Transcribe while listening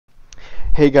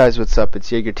Hey guys, what's up? It's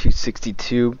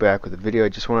Jaeger262 back with a video. I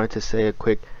just wanted to say a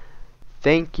quick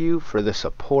thank you for the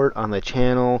support on the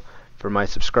channel, for my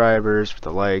subscribers, for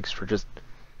the likes, for just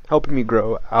helping me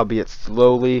grow, albeit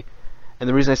slowly. And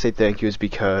the reason I say thank you is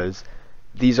because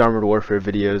these Armored Warfare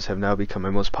videos have now become my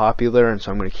most popular, and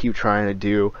so I'm going to keep trying to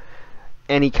do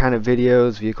any kind of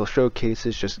videos, vehicle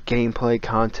showcases, just gameplay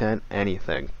content,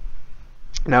 anything.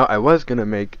 Now, I was going to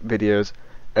make videos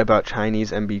about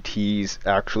Chinese MBTs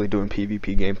actually doing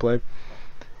PvP gameplay.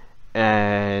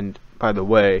 And by the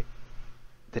way,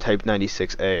 the Type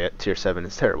 96A at Tier 7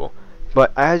 is terrible.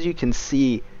 But as you can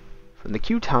see from the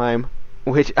queue time,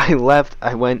 which I left,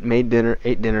 I went, made dinner,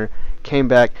 ate dinner, came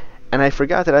back, and I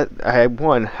forgot that I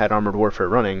one, had Armored Warfare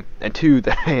running, and two,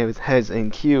 that I was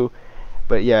in queue.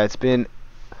 But yeah, it's been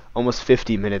almost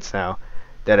 50 minutes now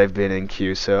that I've been in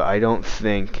queue, so I don't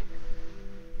think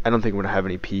we're going to have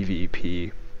any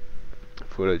PvP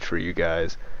footage for you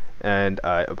guys, and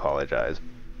I apologize.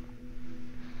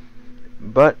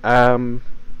 But you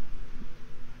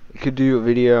could do a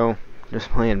video just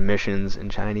playing missions in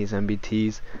Chinese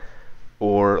MBTs,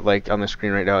 or like on the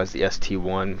screen right now is the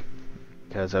ST1,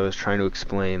 because I was trying to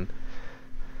explain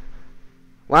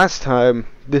last time.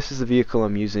 This is the vehicle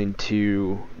I'm using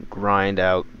to grind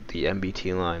out the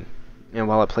MBT line, and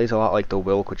while it plays a lot like the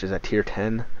Wilk, which is at Tier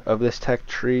 10 of this tech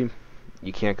tree,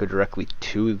 you can't go directly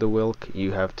to the Wilk.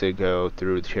 You have to go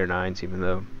through the Tier 9s, even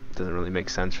though it doesn't really make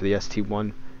sense for the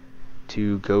ST1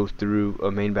 to go through a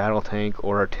main battle tank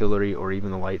or artillery or even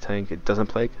the light tank. It doesn't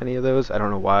play any of those. I don't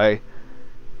know why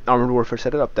Armored Warfare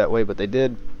set it up that way, but they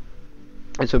did.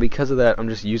 And so because of that, I'm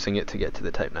just using it to get to the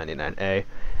Type 99A.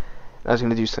 I was going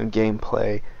to do some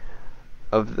gameplay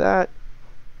of that,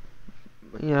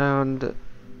 and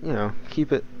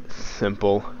keep it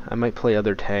simple. I might play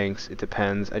other tanks, it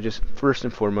depends. I just first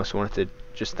and foremost wanted to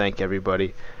just thank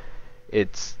everybody.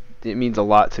 It means a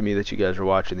lot to me that you guys are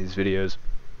watching these videos,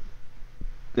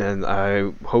 and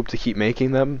I hope to keep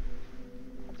making them.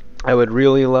 I would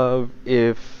really love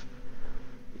if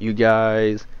you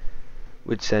guys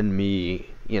would send me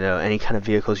any kind of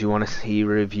vehicles you want to see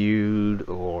reviewed,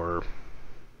 or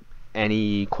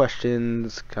any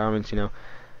questions, comments.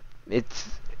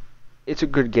 It's a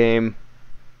good game.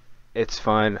 It's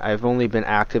fun. I've only been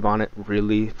active on it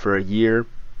really for a year,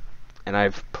 and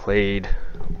I've played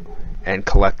and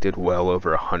collected well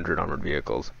over 100 armored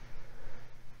vehicles.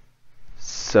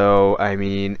 So, I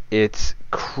mean, it's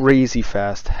crazy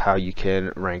fast how you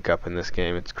can rank up in this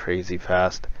game. It's crazy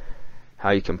fast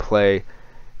how you can play.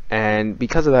 And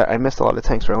because of that, I missed a lot of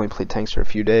tanks where I only played tanks for a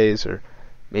few days, or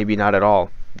maybe not at all.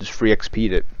 Just free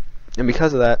XP'd it. And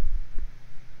because of that,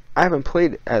 I haven't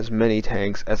played as many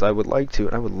tanks as I would like to,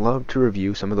 and I would love to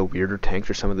review some of the weirder tanks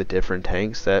or some of the different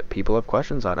tanks that people have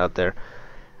questions on out there.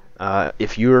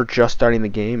 If you're just starting the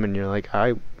game and you're like,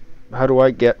 how do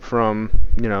I get from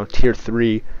Tier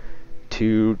 3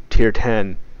 to Tier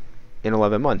 10 in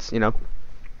 11 months?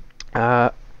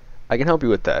 I can help you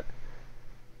with that.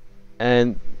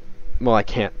 And well, I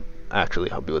can't actually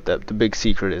help you with that. The big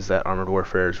secret is that Armored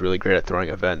Warfare is really great at throwing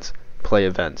events. Play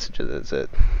events, just it.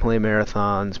 Play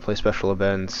marathons, play special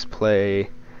events,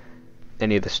 play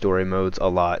any of the story modes a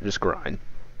lot, just grind.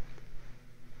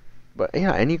 But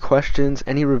yeah, any questions,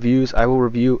 any reviews, I will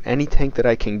review any tank that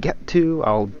I can get to.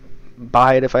 I'll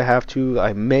buy it if I have to.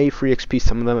 I may free XP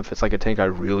some of them if it's like a tank I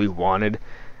really wanted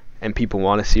and people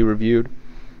want to see reviewed.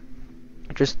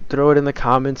 Just throw it in the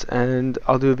comments and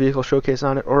I'll do a vehicle showcase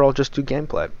on it, or I'll just do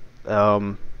gameplay.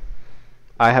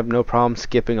 I have no problem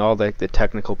skipping all the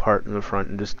technical part in the front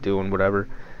and just doing whatever.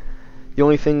 The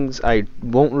only things I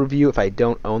won't review if I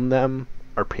don't own them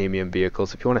are premium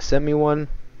vehicles. If you want to send me one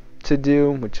to do,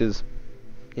 which is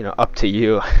up to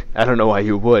you. I don't know why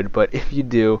you would, but if you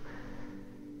do,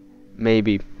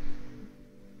 maybe.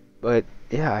 But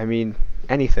yeah, I mean,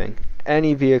 anything,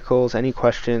 any vehicles, any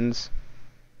questions,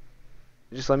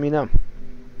 just let me know.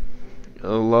 I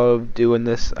love doing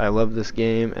this. I love this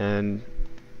game, and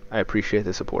I appreciate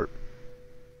the support.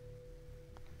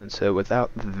 And so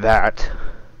without that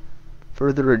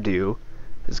further ado,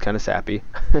 it's kind of sappy.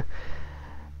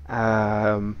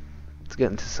 Let's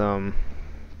get into some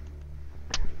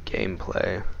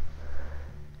gameplay.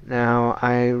 Now,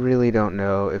 I really don't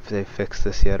know if they fixed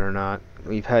this yet or not.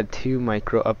 We've had 2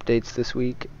 micro updates this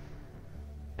week,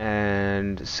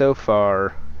 and so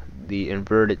far the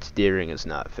inverted steering is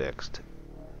not fixed.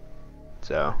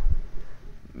 So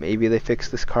maybe they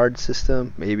fixed this card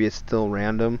system, maybe it's still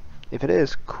random. If it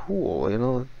is, cool,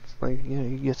 it's like,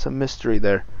 you get some mystery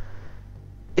there.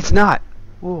 It's not!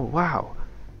 Oh, wow.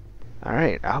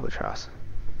 Alright, Albatross.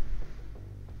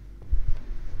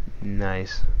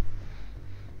 Nice.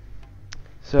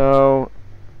 So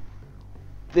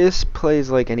This plays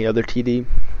like any other TD,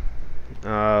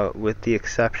 with the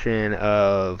exception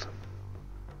of,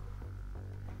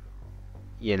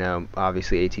 you know,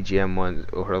 obviously ATGM ones,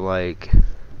 or like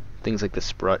things like the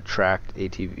Sprut tracked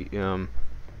ATV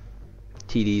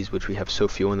TDs, which we have so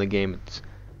few in the game. It's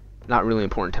not really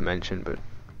important to mention, but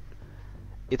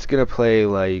it's gonna play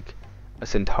like a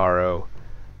Centauro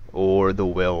or the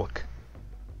Wilk,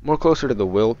 more closer to the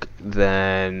Wilk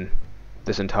than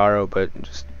the Centauro, but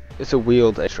just it's a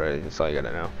wheeled. That's all you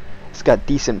gotta know. It's got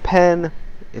decent pen.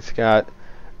 It's got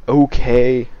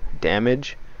okay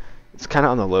damage. It's kind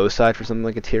of on the low side for something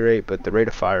like a tier 8, but the rate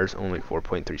of fire is only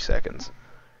 4.3 seconds.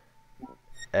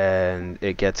 And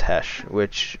it gets Hesh,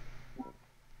 which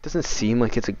doesn't seem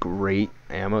like it's a great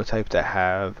ammo type to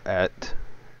have at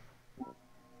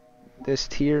this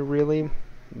tier, really.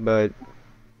 But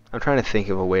I'm trying to think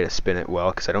of a way to spin it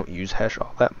well, because I don't use Hesh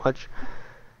all that much.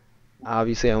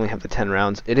 Obviously, I only have the 10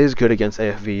 rounds. It is good against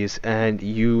AFVs, and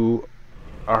you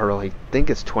are, like, I think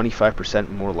it's 25%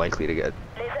 more likely to get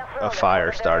a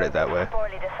fire started that way.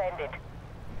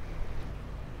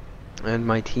 And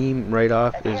my team right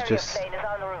off is just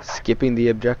skipping the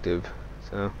objective,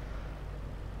 so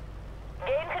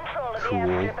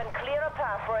cool.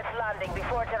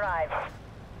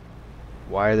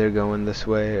 Why they're going this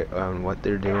way and what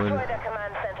they're doing,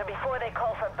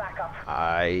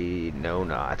 I know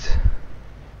not.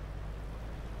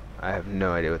 I have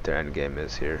no idea what their end game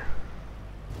is here.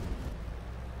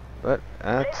 But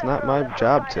that's not my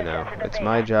job to know. It's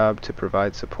my job to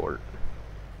provide support.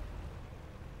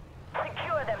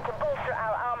 Secure them to bolster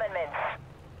our armaments.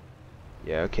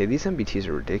 Yeah, okay, these MBTs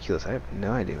are ridiculous. I have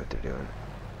no idea what they're doing.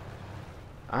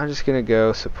 I'm just gonna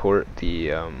go support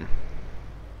the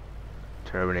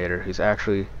Terminator, who's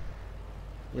actually,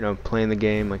 you know, playing the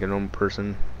game like a normal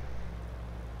person.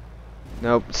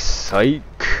 Nope, psych.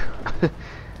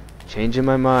 Changing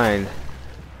my mind.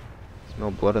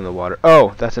 Smell blood in the water.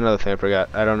 Oh, that's another thing I forgot.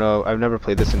 I don't know. I've never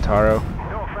played the Centauro,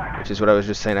 which is what I was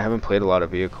just saying. I haven't played a lot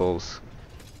of vehicles.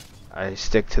 I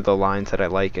stick to the lines that I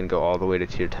like and go all the way to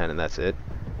tier 10, and that's it.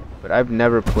 But I've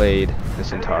never played the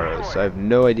Centauros, so I have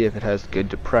no idea if it has good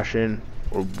depression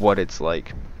or what it's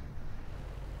like.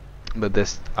 But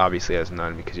this obviously has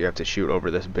none, because you have to shoot over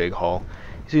this big hull.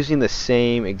 He's using the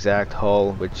same exact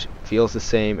hull, which feels the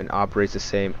same and operates the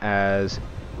same as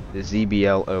the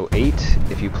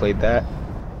ZBL-08, if you played that.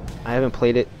 I haven't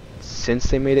played it since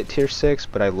they made it tier 6,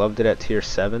 but I loved it at tier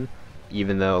 7,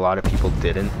 even though a lot of people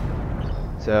didn't.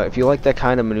 So if you like that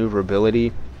kind of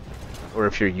maneuverability, or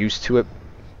if you're used to it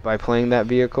by playing that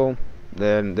vehicle,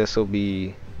 then this will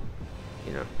be,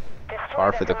 you know,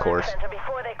 par for the course.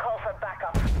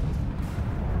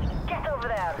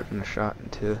 Putting a shot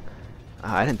into...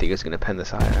 I didn't think it was going to pen the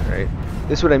side, right?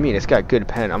 This is what I mean, it's got good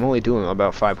pen. I'm only doing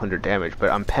about 500 damage,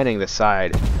 but I'm penning the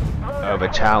side of a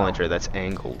Challenger that's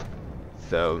angled.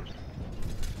 So,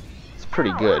 it's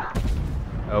pretty good.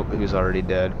 Oh, he was already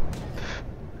dead.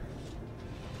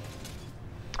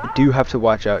 You do have to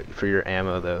watch out for your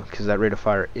ammo, though, because that rate of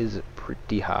fire is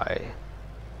pretty high.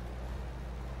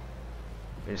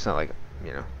 It's not like,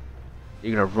 you know,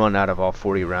 you're gonna run out of all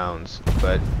 40 rounds,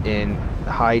 but in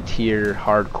high tier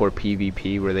hardcore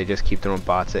PvP where they just keep throwing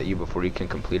bots at you before you can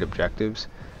complete objectives,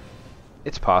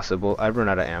 it's possible. I've run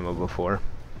out of ammo before,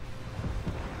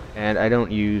 and I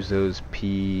don't use those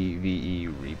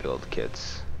PvE rebuild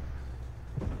kits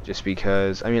just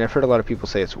because, I mean, I've heard a lot of people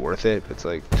say it's worth it, but it's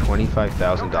like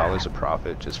 $25,000 of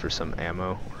profit just for some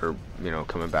ammo, or, you know,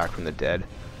 coming back from the dead.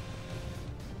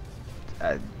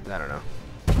 I don't know.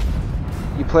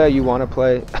 You play how you want to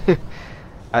play.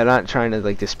 I'm not trying to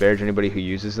like disparage anybody who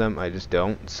uses them. I just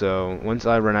don't. So once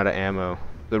I run out of ammo,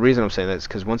 the reason I'm saying that is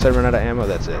because once I run out of ammo,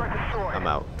 that's it. I'm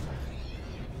out.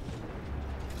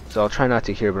 So I'll try not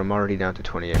to here, but I'm already down to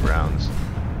 28 rounds,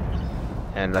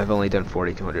 and I've only done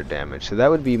 4,200 damage. So that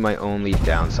would be my only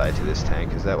downside to this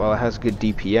tank, is that while it has good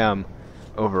DPM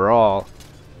overall,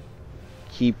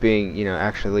 keeping, you know,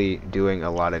 actually doing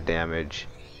a lot of damage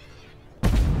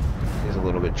is a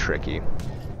little bit tricky.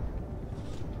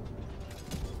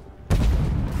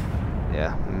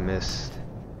 Yeah, missed.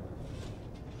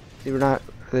 See,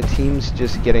 the team's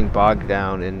just getting bogged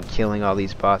down and killing all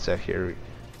these bots out here.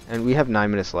 And we have 9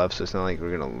 minutes left, so it's not like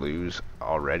we're gonna lose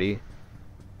already.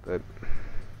 But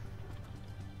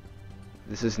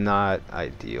this is not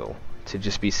ideal to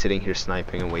just be sitting here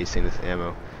sniping and wasting this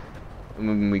ammo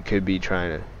when we could be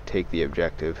trying to take the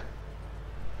objective.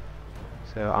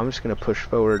 So I'm just gonna push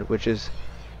forward, which is,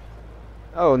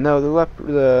 oh no, the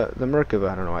Merkava,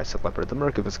 I don't know why I said leopard, the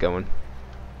Merkava's going.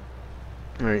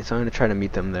 Alright, so I'm gonna try to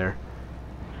meet them there.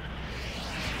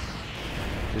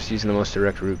 Just using the most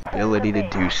direct route ability to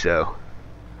do so.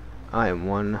 I am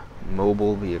one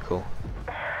mobile vehicle.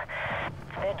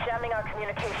 They're jamming our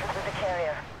communications with the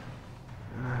carrier.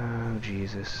 Oh,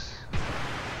 Jesus.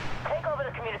 Take over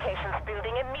the communications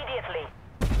building immediately.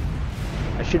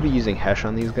 I should be using Hesh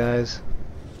on these guys,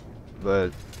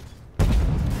 but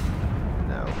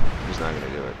no, I'm just not gonna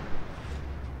do it.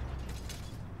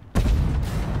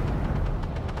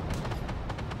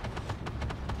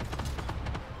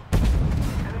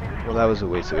 Well, that was a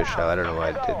waste of a shot. I don't know why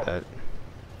I did that.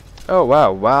 Oh,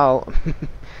 wow. Wow.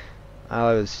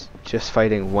 I was just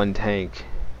fighting one tank.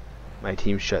 My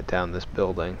team shut down this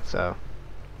building, so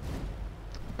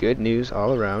good news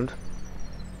all around.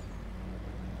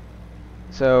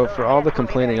 So for all the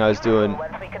complaining I was doing,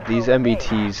 these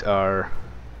MBTs are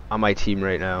on my team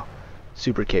right now.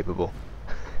 Super capable.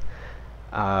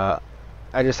 I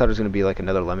just thought it was going to be like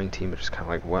another lemming team. It just kind of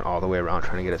like went all the way around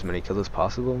trying to get as many kills as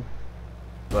possible.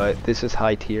 But this is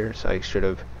high tier, so I should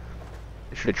have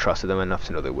trusted them enough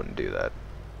to know they wouldn't do that.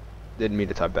 Didn't mean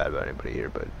to talk bad about anybody here,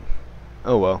 but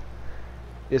oh well.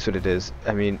 It is what it is.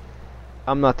 I mean,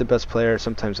 I'm not the best player.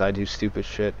 Sometimes I do stupid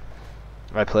shit.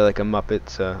 I play like a muppet,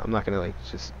 so I'm not gonna like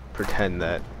just pretend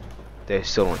that they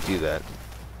still don't do that.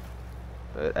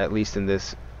 But at least in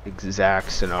this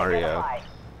exact scenario,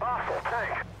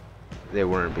 they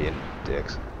weren't being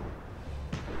dicks.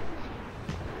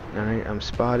 Alright, I'm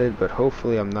spotted, but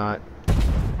hopefully I'm not. Dude.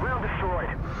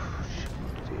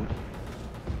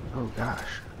 Oh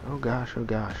gosh. Oh gosh, oh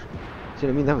gosh. Dude,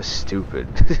 I mean, that was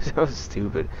stupid. That was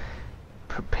stupid.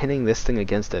 Pinning this thing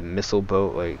against a missile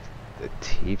boat like the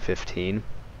T-15?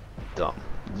 Dumb.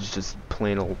 It's just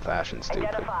plain old-fashioned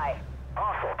stupid. I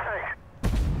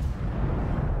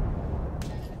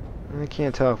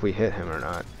can't tell if we hit him or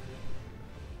not.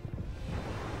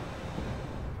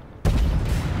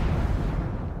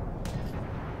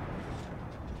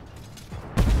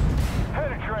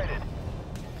 Penetrated.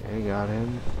 Okay, got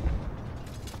him.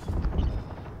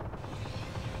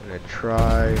 Gonna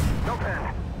try.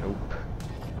 Nope.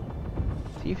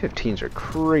 T-15s are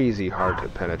crazy hard to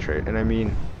penetrate, and I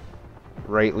mean,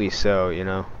 rightly so, you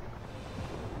know.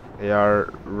 They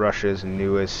are Russia's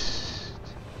newest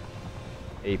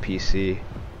APC,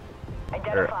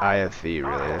 or IFV,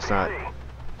 really. It's not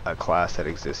a class that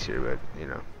exists here, but, you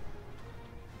know.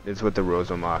 It's what the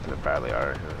Rosamach and the Bradley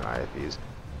are, IFVs.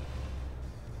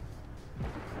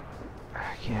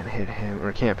 I can't hit him,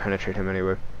 or can't penetrate him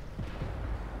anyway.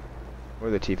 Or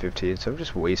the T-15, so I'm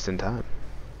just wasting time.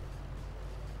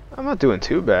 I'm not doing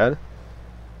too bad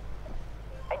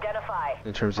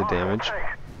in terms of damage.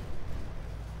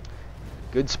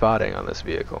 Good spotting on this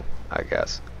vehicle, I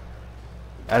guess.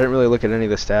 I didn't really look at any of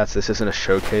the stats. This isn't a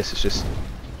showcase. It's just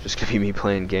gonna be me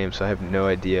playing games, so I have no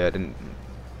idea. I didn't.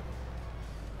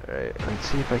 All right, let's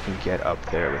see if I can get up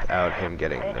there without him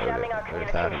getting noticed,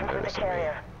 without him noticing me.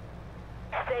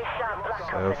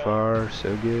 So far,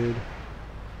 so good.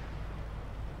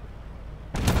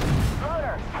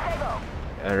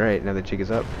 Alright, now the jig is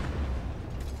up.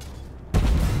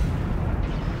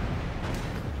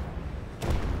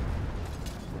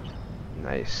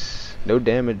 Nice. No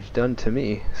damage done to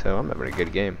me, so I'm having a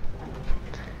good game.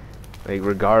 Like,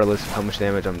 regardless of how much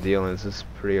damage I'm dealing, this is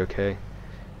pretty okay.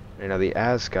 Right now, the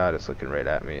Ascot is looking right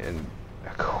at me, and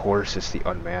of course it's the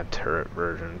unmanned turret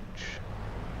version.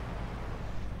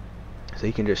 So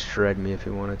he can just shred me if he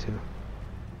wanted to.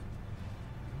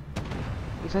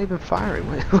 He's not even firing.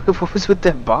 What was with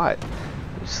that bot?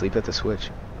 You sleep at the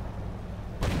switch.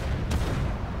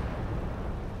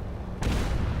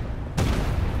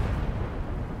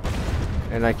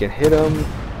 And I can hit him,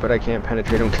 but I can't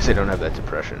penetrate him because I don't have that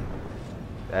depression.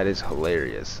 That is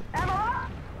hilarious.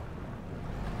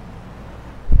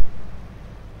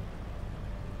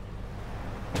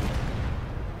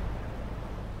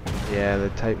 Yeah, the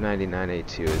Type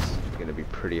 99A2 is going to be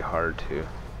pretty hard to...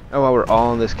 Oh, well, we're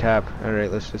all on this cap.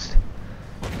 Alright, let's just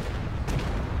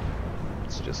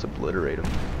obliterate him.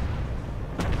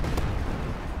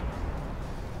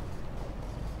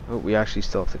 Oh, we actually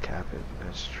still have to cap it.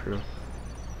 That's true.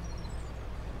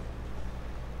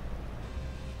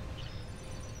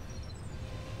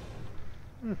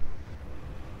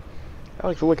 I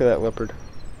like the look of that leopard.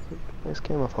 Nice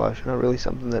camouflage. Not really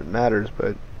something that matters,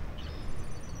 but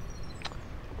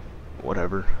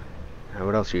whatever. Now,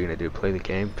 what else are you gonna do? Play the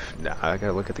game? Nah, I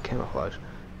gotta look at the camouflage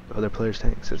of other players'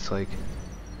 tanks. It's like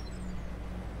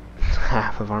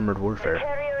half of Armored Warfare,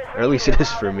 or at least it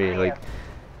is for me. Like,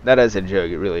 that as a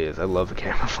joke, it really is. I love the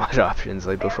camouflage options.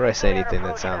 Like, before I say anything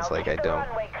that sounds like I don't,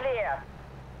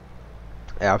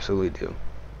 I absolutely do.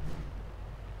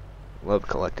 Love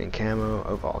collecting camo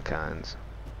of all kinds.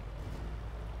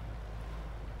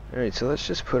 Alright, so let's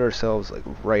just put ourselves like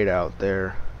right out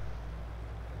there.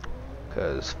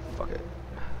 Cause fuck it.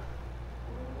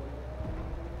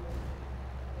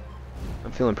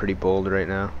 I'm feeling pretty bold right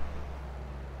now.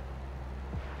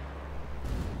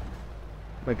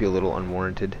 Might be a little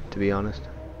unwarranted, to be honest.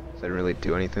 'Cause I didn't really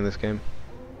do anything this game.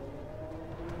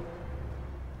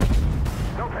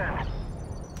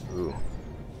 Ooh.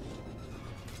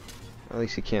 At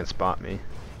least he can't spot me.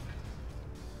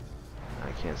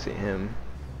 I can't see him.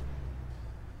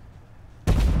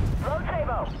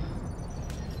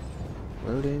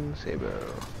 Loading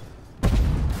Sabo.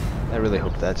 I really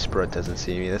hope that Sprut doesn't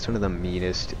see me. That's one of the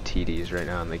meanest TDs right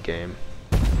now in the game.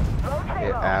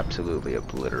 It absolutely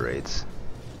obliterates.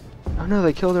 Oh no,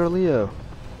 they killed our Leo.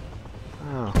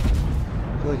 Oh,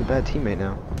 I feel like a bad teammate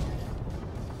now.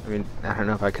 I mean, I don't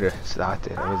know if I could have stopped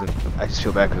it. I just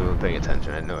feel bad because I wasn't paying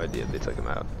attention. I had no idea they took him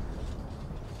out.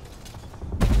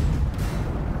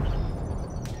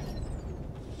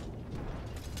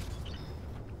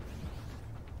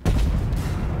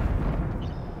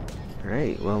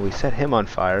 Alright, well, we set him on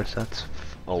fire, so that's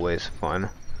always fun.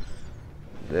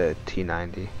 The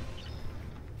T90.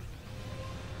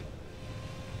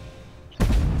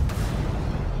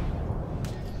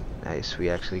 Nice, we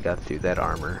actually got through that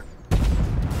armor.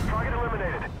 Target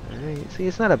eliminated. Alright, see,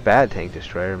 it's not a bad tank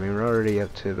destroyer. I mean, we're already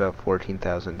up to about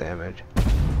 14,000 damage.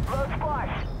 Load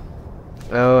splash.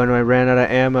 Oh, and I ran out of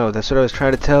ammo. That's what I was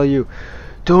trying to tell you.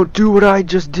 Don't do what I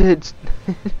just did.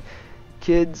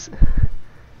 Kids,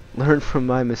 learn from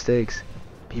my mistakes.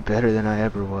 Be better than I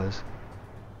ever was.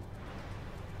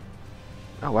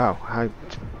 Oh wow, I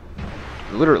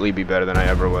literally be better than I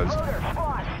ever was.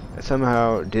 I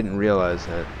somehow didn't realize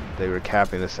that they were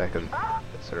capping the second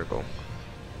circle.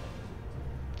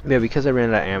 Yeah, because I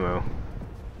ran out of ammo,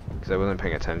 because I wasn't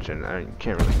paying attention, I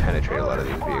can't really penetrate a lot of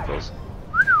these vehicles.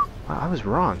 Wow, I was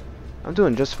wrong. I'm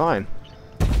doing just fine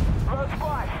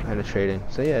penetrating.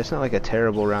 So yeah, it's not like a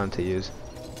terrible round to use.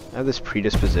 I have this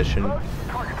predisposition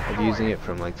of using it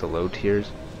from like the low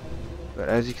tiers. But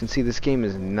as you can see, this game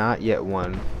is not yet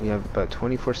won. We have about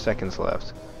 24 seconds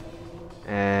left.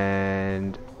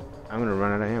 And I'm gonna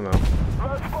run out of ammo.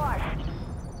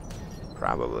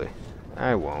 Probably.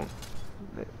 I won't.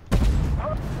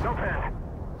 Damn.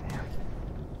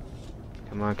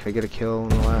 Come on, can I get a kill in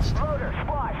the last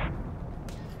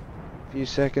few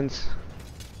seconds?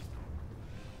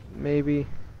 Maybe.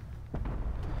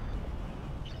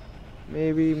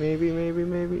 Maybe.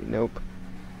 Nope.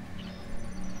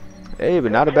 Hey,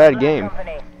 but not a bad game.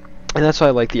 And that's why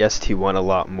I like the ST1 a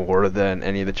lot more than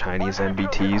any of the Chinese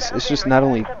MBTs. It's just not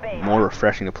only more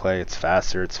refreshing to play, it's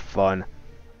faster, it's fun,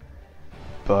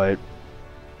 but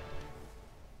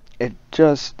it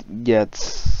just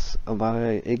gets a lot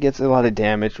of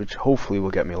damage, which hopefully will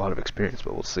get me a lot of experience,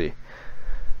 but we'll see.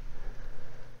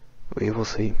 We will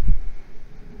see.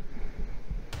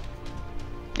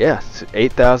 Yeah, so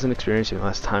 8,000 experience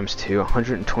last times 2,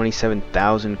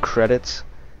 127,000 credits,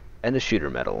 and a shooter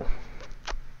medal.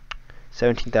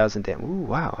 17,000 damage. Ooh,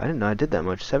 wow, I didn't know I did that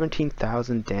much.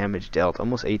 17,000 damage dealt,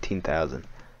 almost 18,000.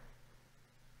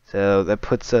 So that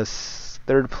puts us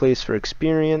 3rd place for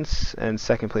experience and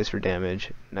 2nd place for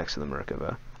damage next to the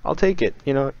Merkava. I'll take it,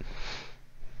 you know what?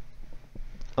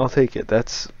 I'll take it.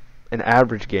 That's an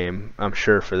average game, I'm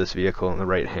sure, for this vehicle in the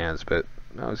right hands, but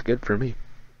that was good for me.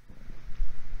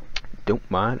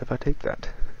 Don't mind if I take that.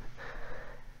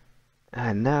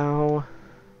 And now,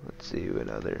 let's see what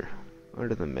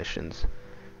are the missions.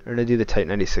 We're gonna do the Type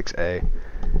 96A.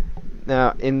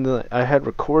 Now, I had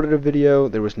recorded a video.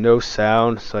 There was no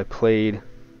sound, so I played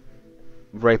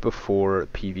right before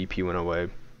PvP went away.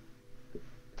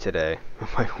 Today, when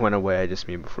I went away, I just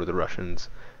mean before the Russians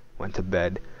went to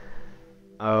bed.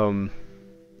 I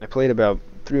played about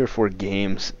 3 or 4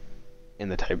 games in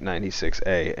the Type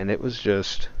 96A, and it was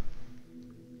just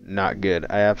not good.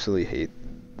 I absolutely hate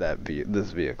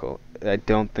this vehicle. I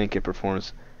don't think it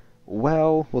performs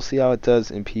well. We'll see how it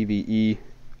does in PvE.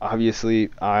 Obviously,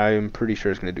 I'm pretty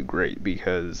sure it's going to do great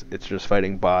because it's just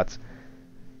fighting bots.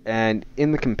 And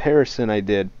in the comparison I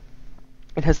did,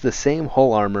 it has the same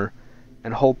hull armor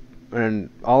and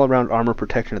all-around armor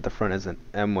protection at the front as an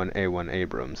M1A1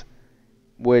 Abrams,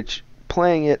 which,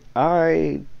 playing it,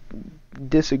 I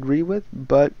disagree with,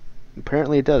 but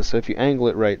apparently it does. So if you angle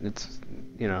it right,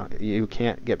 you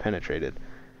can't get penetrated.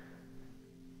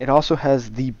 It also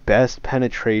has the best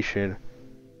penetration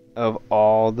of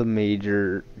all the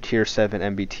major tier 7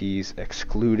 MBTs,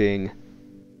 excluding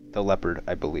the Leopard,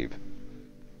 I believe.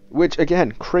 Which,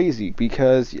 again, crazy,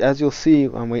 because as you'll see,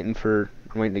 I'm waiting to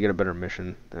get a better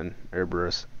mission than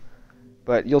Cerberus.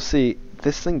 But you'll see,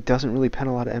 this thing doesn't really pen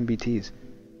a lot of MBTs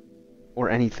or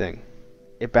anything.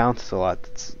 It bounces a lot.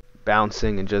 It's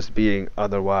bouncing and just being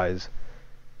otherwise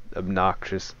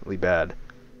obnoxiously bad.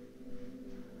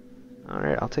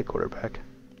 Alright, I'll take quarterback.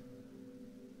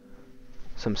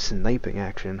 Some sniping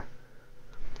action.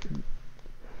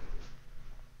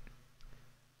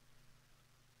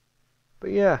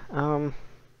 But yeah,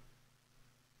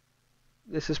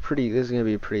 this is gonna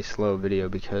be a pretty slow video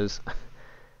because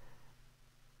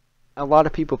a lot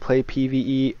of people play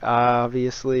PvE.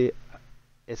 Obviously,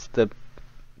 it's the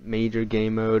major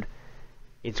game mode.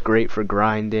 It's great for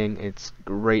grinding, it's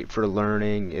great for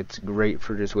learning, it's great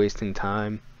for just wasting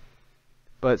time.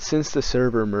 But since the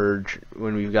server merge,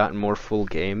 when we've gotten more full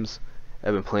games,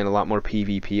 I've been playing a lot more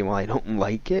PvP, and while I don't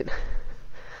like it,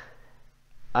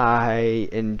 I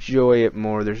enjoy it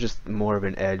more. There's just more of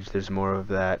an edge, there's more of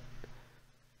that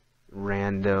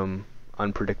random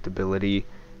unpredictability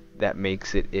that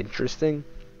makes it interesting.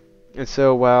 And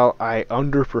so while I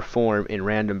underperform in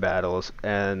random battles,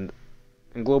 and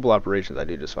in global operations I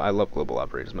do just fine. I love global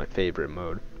operations, my favorite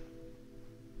mode.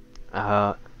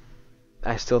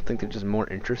 I still think they're just more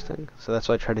interesting, so that's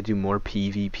why I try to do more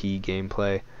PvP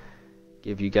gameplay,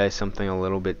 give you guys something a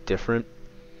little bit different.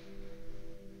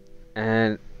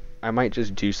 And I might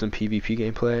just do some PvP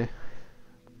gameplay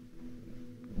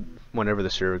whenever the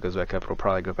server goes back up. It'll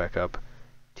probably go back up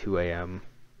 2 AM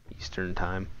Eastern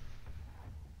time.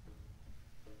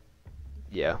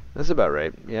 Yeah, that's about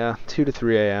right. Yeah, 2 to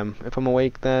 3 AM. If I'm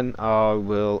awake then, I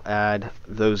will add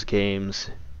those games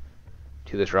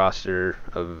to this roster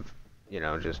of, you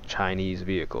know, just Chinese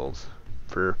vehicles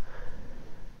for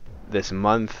this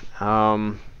month.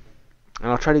 And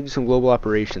I'll try to do some global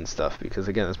operations stuff because,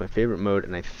 again, that's my favorite mode,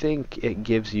 and I think it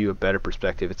gives you a better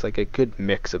perspective. It's like a good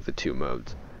mix of the two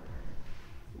modes,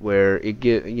 where it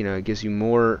gives you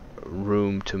more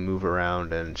room to move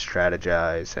around and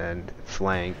strategize and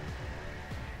flank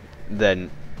than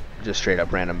just straight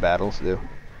up random battles do.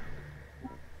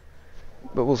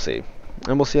 But we'll see.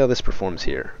 And we'll see how this performs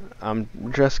here. I'm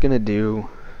just gonna do,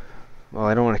 well,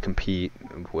 I don't want to compete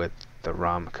with the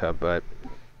Ramka, but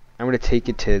I'm gonna take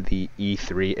it to the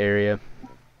E3 area,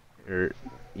 or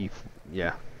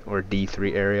or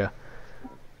D3 area.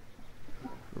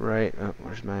 Right,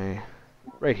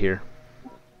 right here,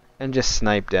 and just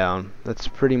snipe down. That's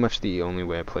pretty much the only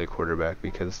way I play quarterback,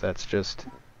 because that's just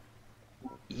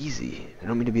easy. I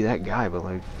don't mean to be that guy, but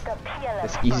like,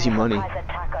 that's easy money.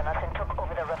 Attack on us and took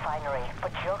over the refinery,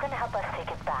 but you're gonna help us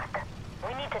take it back.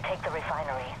 We need to take the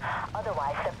refinery.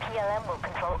 Otherwise, the PLM will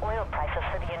control oil prices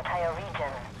for the entire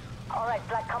region. All right,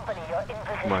 Black Company, you're in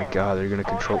position. Oh my God, they're gonna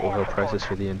control oil prices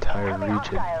for the entire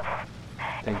region.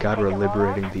 Thank God we're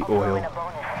liberating the oil.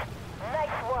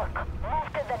 Nice work.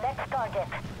 Move to the next target.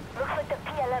 Looks like the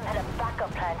PLM had a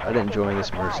backup plan. I didn't join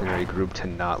this mercenary group to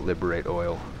not liberate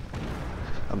oil.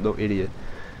 I'm no idiot.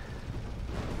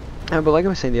 But like I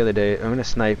was saying the other day, I'm gonna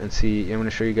snipe and see. I'm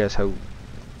gonna show you guys how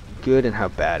good and how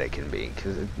bad it can be.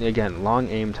 Because again, long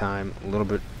aim time, a little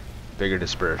bit bigger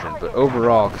dispersion, but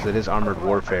overall, because it is armored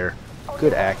warfare,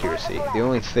 good accuracy. The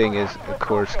only thing is, of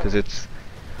course, because it's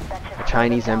a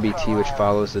Chinese MBT, which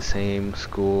follows the same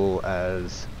school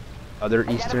as other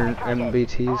Eastern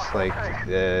MBTs, like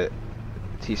the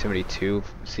T-72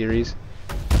 series.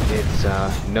 It's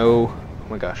no. Oh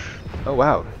my gosh. Oh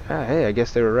wow. Hey, I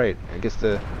guess they were right. I guess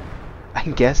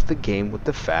the game with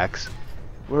the facts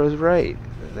was right.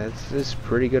 That's just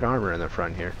pretty good armor in the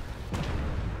front here.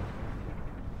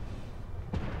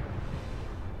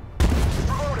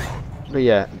 But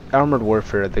yeah, armored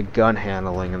warfare, the gun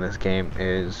handling in this game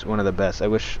is one of the best. I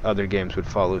wish other games would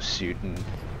follow suit and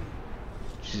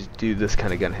just do this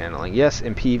kind of gun handling. Yes,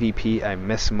 in PvP I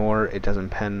miss more, it doesn't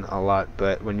pen a lot,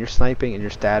 but when you're sniping and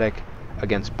you're static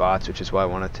against bots, which is why I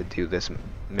wanted to do this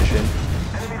mission,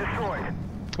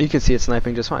 you can see it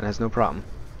sniping just fine, it has no problem.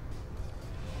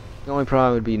 The only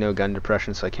problem would be no gun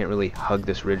depression, so I can't really hug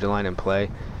this ridgeline and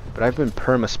play. But I've been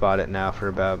perma-spotted now for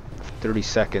about 30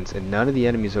 seconds, and none of the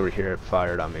enemies over here have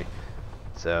fired on me.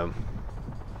 So,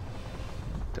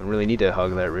 don't really need to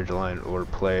hug that ridgeline or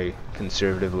play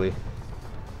conservatively.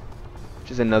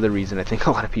 Which is another reason I think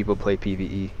a lot of people play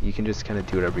PvE. You can just kind of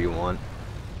do whatever you want.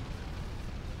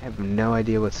 I have no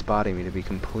idea what's spotting me, to be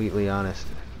completely honest.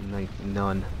 Like,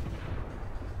 none.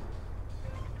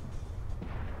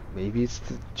 Maybe it's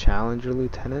the Challenger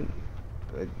Lieutenant,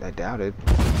 but I doubt it.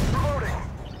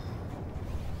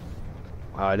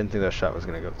 Wow, I didn't think that shot was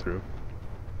going to go through.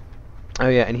 Oh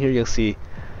yeah, and here you'll see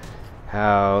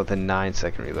how the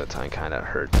 9-second reload time kind of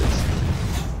hurts its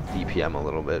DPM a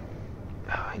little bit.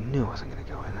 Oh, I knew it wasn't going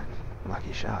to go in.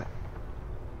 Lucky shot.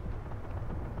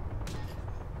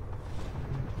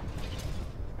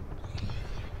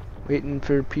 Waiting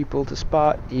for people to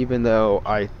spot, even though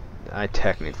I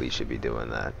technically should be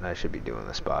doing that. I should be doing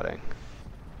the spotting.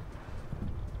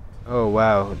 Oh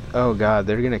wow. Oh god,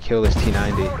 they're gonna kill this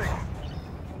T90.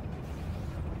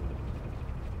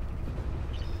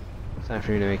 It's time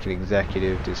for me to make an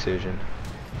executive decision,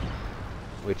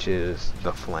 which is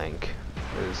the flank.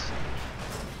 Because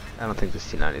I don't think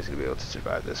this T90 is gonna be able to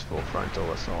survive this full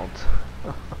frontal assault.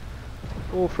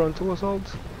 Full frontal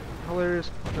assault?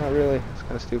 Hilarious. Not really. It's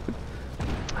kind of stupid.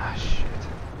 Ah, shit.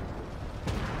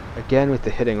 Again with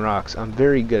the hitting rocks, I'm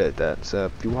very good at that. So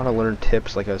if you want to learn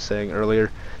tips, like I was saying earlier,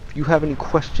 if you have any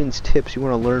questions, tips you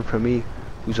want to learn from me,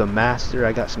 who's a master,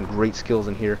 I got some great skills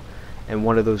in here. And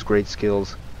one of those great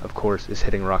skills, of course, is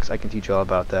hitting rocks. I can teach you all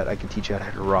about that. I can teach you how to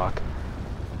hit a rock.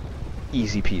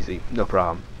 Easy peasy, no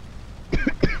problem.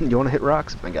 You want to hit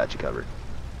rocks? I got you covered.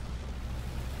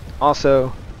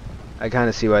 Also, I kind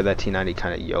of see why that T90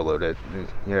 kind of YOLO'd it.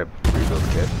 You had a rebuild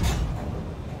kit.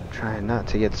 Trying not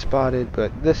to get spotted,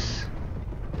 but this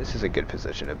is a good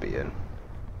position to be in.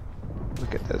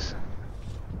 Look at this.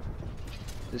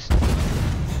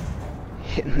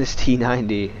 Hitting this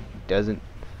T90 doesn't.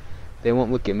 They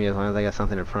won't look at me as long as I got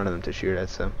something in front of them to shoot at.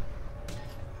 So,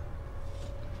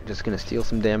 I'm just gonna steal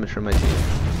some damage from my team.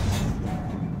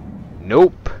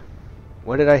 Nope.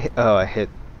 What did I hit? Oh, I hit.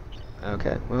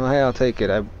 Okay. Well, hey, I'll take it.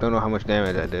 I don't know how much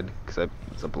damage I did because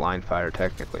it's a blind fire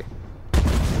technically.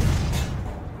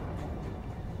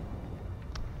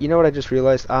 You know what I just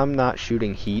realized? I'm not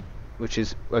shooting heat, which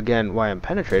is, again, why I'm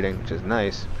penetrating, which is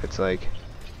nice. It's like,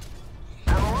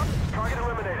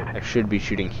 I should be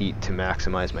shooting heat to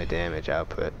maximize my damage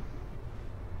output.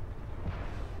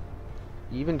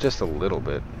 Even just a little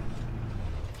bit.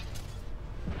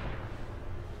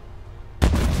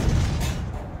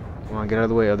 Come on, get out of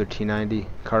the way, other T90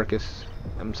 carcass.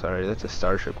 I'm sorry, that's a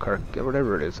starship carcass.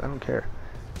 Whatever it is, I don't care.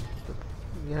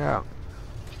 Get out.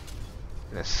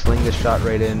 Gonna sling this shot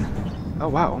right in. Oh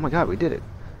wow, oh my god, we did it.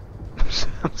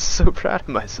 I'm so proud of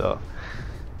myself.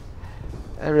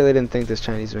 I really didn't think this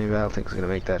Chinese main battle tank was gonna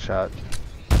make that shot.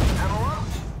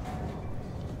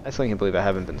 I still can't believe I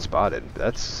haven't been spotted.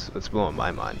 That's what's blowing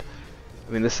my mind.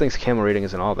 I mean, this thing's camo rating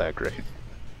isn't all that great.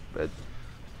 But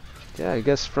yeah, I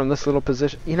guess from this little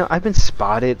position, you know, I've been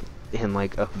spotted in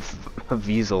like a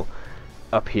Wiesel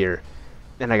up here,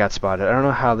 and I got spotted. I don't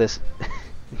know how this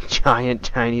giant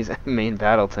Chinese main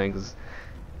battle tank is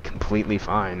completely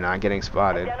fine, not getting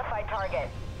spotted. Identify target.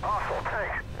 Awful,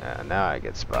 thanks. Now I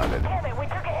get spotted. Damn it, we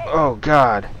took a hit. Oh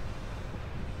god.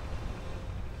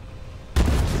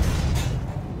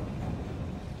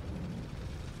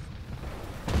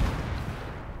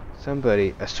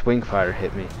 Somebody, a swing fire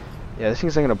hit me. Yeah, this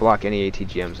thing's not gonna block any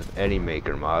ATGMs of any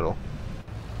maker model.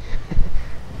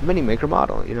 Any maker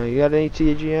model, you know, you got an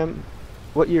ATGM,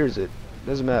 what year is it?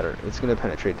 Doesn't matter. It's gonna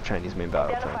penetrate the Chinese main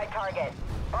battle tank. Target.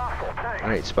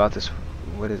 Alright, spot this.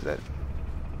 What is that?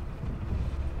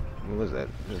 What was that?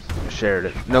 I shared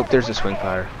it. Nope, there's a swing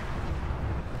fire.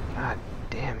 God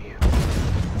damn you.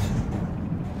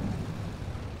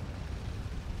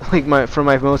 Like for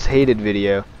my most hated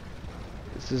video,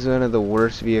 this is one of the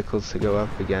worst vehicles to go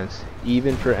up against,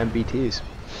 even for MBTs.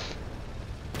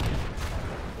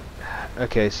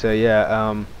 Okay, so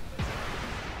yeah,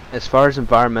 as far as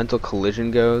environmental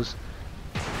collision goes,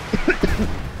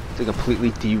 to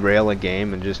completely derail a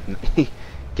game and just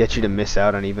get you to miss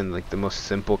out on even like the most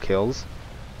simple kills,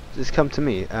 just come to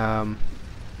me.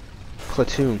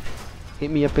 Platoon,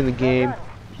 hit me up in the game,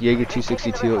 Jaeger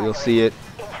 262, you'll see it.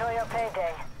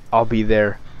 I'll be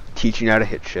there teaching you how to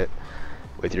hit shit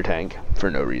with your tank for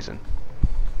no reason.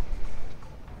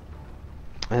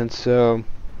 And so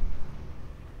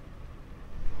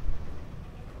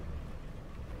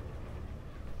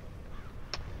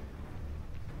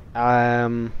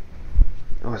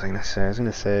what was I gonna say? I was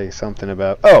gonna say something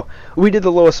about, oh, we did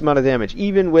the lowest amount of damage,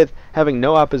 even with having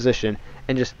no opposition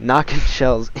and just knocking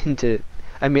shells into.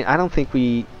 I mean, I don't think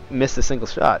we missed a single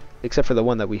shot except for the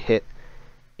one that we hit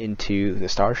into the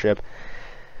starship.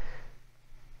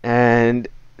 And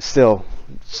still,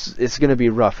 it's gonna be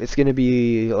rough. It's gonna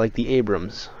be like the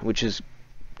Abrams, which is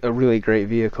a really great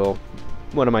vehicle,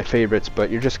 one of my favorites.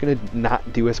 But you're just gonna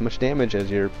not do as much damage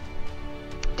as your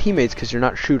teammates because you're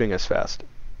not shooting as fast.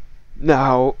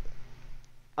 Now,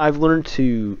 I've learned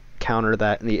to counter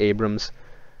that in the Abrams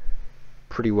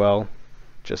pretty well,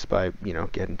 just by, you know,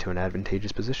 getting to an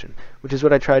advantageous position, which is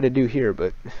what I tried to do here,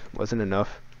 but wasn't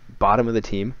enough. Bottom of the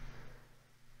team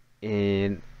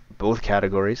in both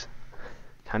categories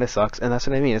kind of sucks, and that's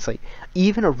what I mean. It's like,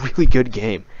 even a really good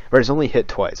game where it's only hit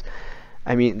twice,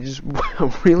 I mean, just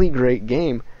a really great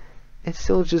game, it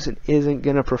still just isn't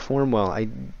gonna perform well. I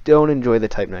don't enjoy the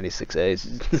Type 96A.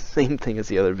 It's the same thing as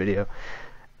the other video,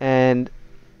 and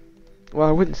well,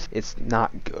 I wouldn't. It's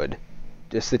not good.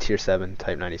 Just the Tier 7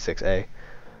 Type 96A.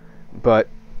 But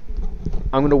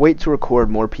I'm gonna wait to record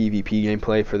more PvP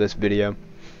gameplay for this video.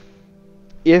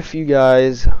 If you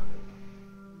guys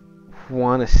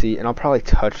want to see, and I'll probably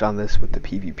touch on this with the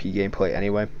PvP gameplay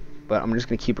anyway, but I'm just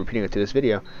gonna keep repeating it to this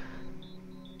video.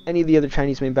 Any of the other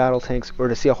Chinese main battle tanks, or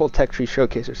to see a whole tech tree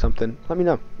showcase or something, let me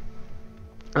know.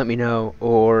 Let me know,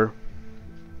 or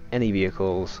any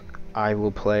vehicles. I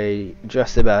will play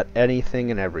just about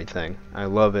anything and everything. I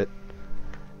love it.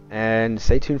 And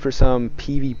stay tuned for some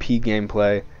PvP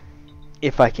gameplay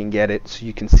if I can get it, so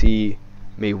you can see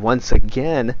me once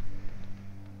again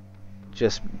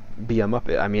just be a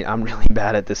Muppet. I mean, I'm really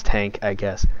bad at this tank, I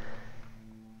guess.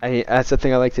 That's the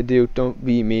thing I like to do. Don't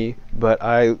be me, but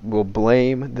I will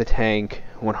blame the tank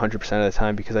 100% of the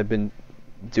time because I've been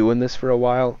doing this for a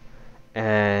while,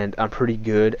 and I'm pretty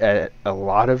good at a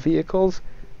lot of vehicles,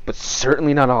 but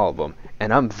certainly not all of them.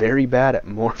 And I'm very bad at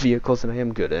more vehicles than I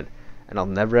am good at, and I'll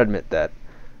never admit that.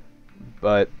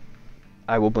 But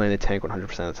I will blame the tank 100%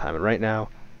 of the time. And right now,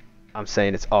 I'm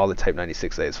saying it's all the Type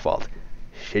 96A's fault.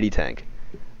 Shitty tank.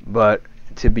 But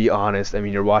to be honest, I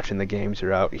mean, you're watching the games,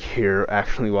 you're out here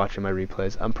actually watching my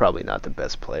replays. I'm probably not the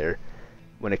best player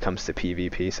when it comes to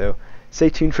PvP, so stay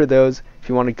tuned for those. If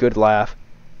you want a good laugh,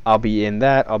 I'll be in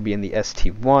that. I'll be in the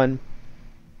ST1.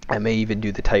 I may even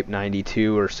do the Type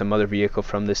 92 or some other vehicle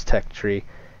from this tech tree.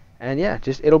 And yeah,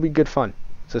 just it'll be good fun.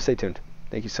 So stay tuned.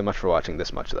 Thank you so much for watching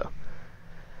this much, though.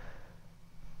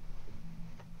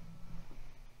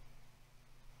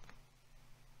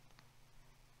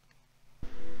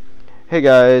 Hey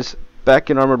guys, back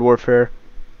in Armored Warfare.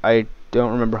 I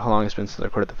don't remember how long it's been since I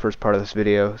recorded the first part of this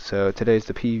video, so today's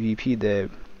the PvP day.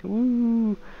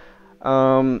 Woo!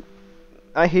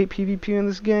 I hate PvP in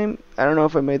this game. I don't know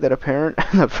if I made that apparent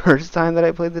the first time that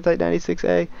I played the Type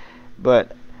 96A,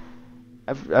 but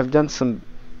I've done some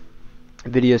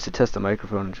videos to test the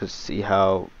microphone and just see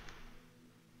how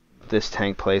this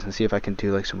tank plays and see if I can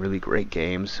do like some really great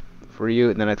games for you.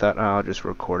 And then I thought, oh, I'll just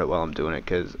record it while I'm doing it,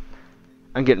 because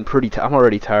I'm getting I'm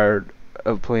already tired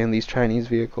of playing these Chinese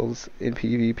vehicles in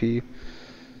PvP,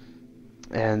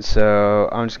 and so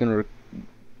I'm just gonna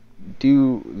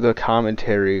do the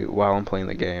commentary while I'm playing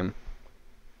the game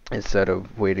instead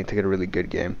of waiting to get a really good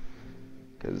game,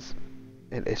 because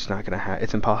it's not gonna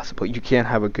it's impossible. You can't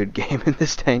have a good game in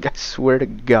this tank. I swear to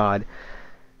God.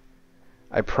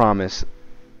 I promise.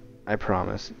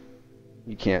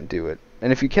 You can't do it.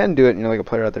 And if you can do it, and you're like a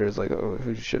player out there who's like, oh,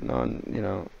 who's shitting on, you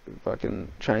know,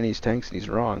 fucking Chinese tanks and he's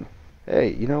wrong.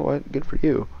 Hey, you know what? Good for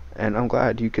you. And I'm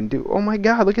glad you can do. Oh my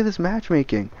God, look at this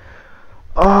matchmaking.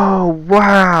 Oh,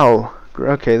 wow.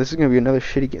 Okay, this is going to be another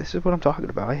shitty game. This is what I'm talking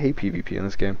about. I hate PvP in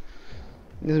this game.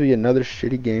 This will be another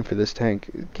shitty game for this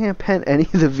tank. You can't pen any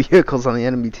of the vehicles on the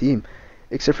enemy team,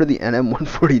 except for the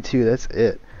NM142. That's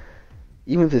it.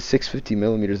 Even if it's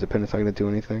 650mm, the pen is not going to do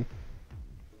anything.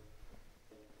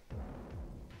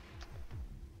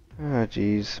 Ah,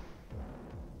 jeez.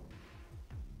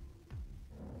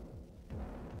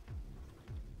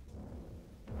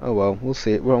 Oh well, we'll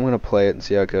see. Well, I'm gonna play it and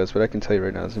see how it goes, but I can tell you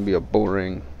right now, it's gonna be a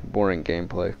boring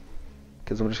gameplay,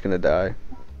 because I'm just gonna die.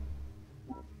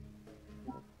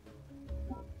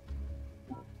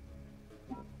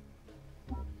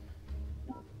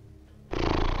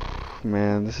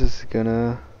 Man, this is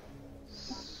gonna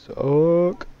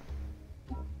suck.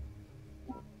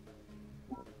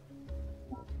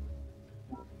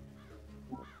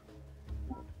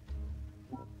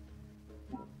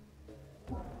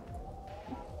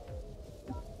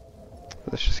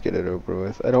 Let's just get it over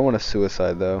with. I don't want to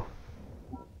suicide though.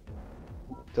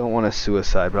 Don't want to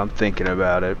suicide, but I'm thinking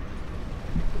about it.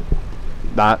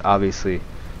 Not obviously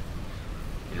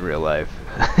in real life.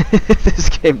 This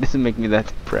game doesn't make me that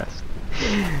depressed.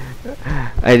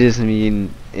 I just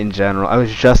mean in general. I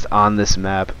was just on this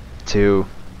map too,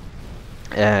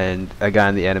 and a guy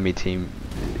on the enemy team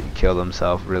killed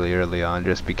himself really early on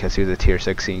just because he was a tier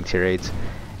 6 seeing tier 8s,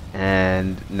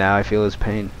 and now I feel his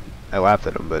pain. I laughed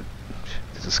at him, but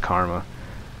this is karma.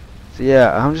 So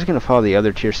yeah, I'm just gonna follow the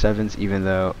other tier 7s, even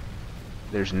though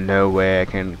there's no way I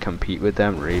can compete with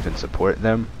them or even support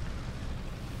them.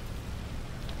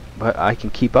 But I can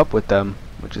keep up with them,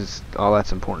 which is all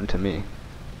that's important to me.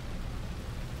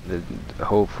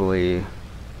 Hopefully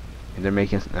they're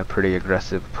making a pretty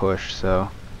aggressive push,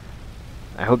 so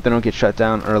I hope they don't get shut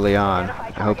down early on.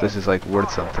 I hope this is like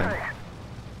worth something.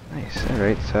 Nice.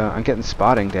 Alright, so I'm getting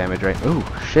spotting damage, right? Ooh,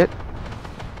 shit.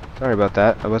 Sorry about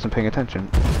that. I wasn't paying attention.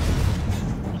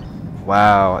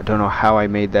 Wow, I don't know how I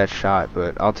made that shot,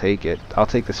 but I'll take it. I'll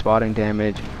take the spotting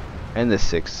damage and the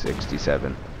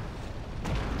 667.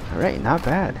 Alright, not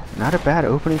bad. Not a bad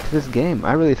opening to this game.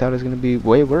 I really thought it was going to be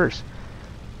way worse.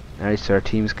 Alright, so our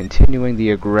team's continuing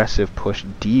the aggressive push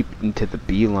deep into the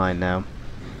B line now.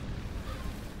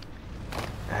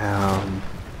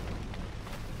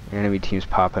 Enemy team's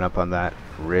popping up on that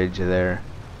ridge there.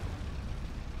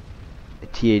 The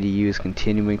TADU is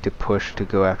continuing to push to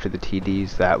go after the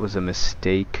TDs. That was a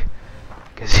mistake,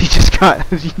 because he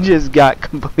just got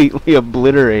completely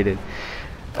obliterated.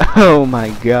 Oh my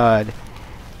god,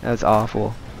 that's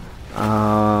awful.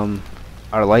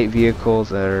 Our light vehicles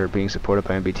that are being supported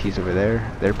by MBTs over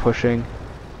there, they're pushing.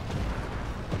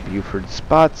 Buford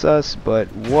spots us, but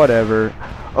whatever.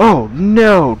 Oh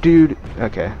no, dude.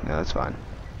 Okay, no, that's fine.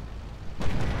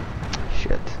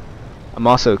 Shit. I'm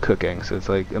also cooking, so it's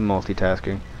like I'm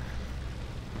multitasking.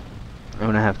 I'm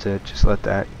gonna have to just let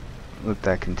that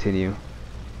continue.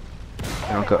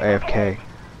 I don't go AFK.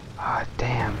 Ah,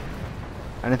 damn.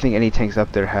 I didn't think any tanks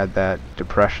up there had that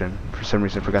depression. For some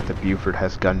reason I forgot that Buford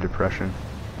has gun depression.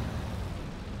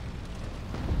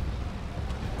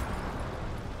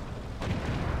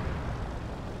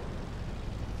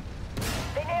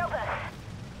 They nailed us.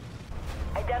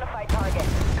 Identify target.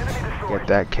 Get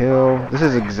that kill. This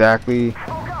is exactly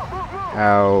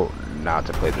how not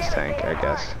to play this tank, I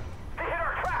guess.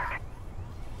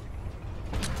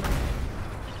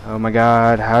 Oh my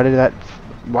god, how did that...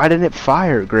 Why didn't it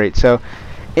fire? Great, so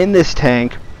in this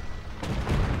tank,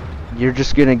 you're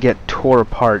just gonna get tore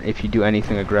apart if you do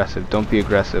anything aggressive. Don't be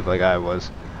aggressive like I was.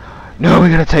 No, we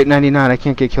got a Type 99. I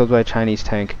can't get killed by a Chinese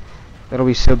tank. That'll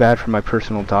be so bad for my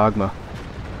personal dogma.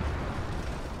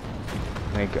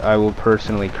 Like, I will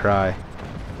personally cry.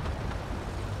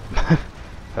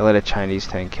 I let a Chinese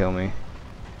tank kill me.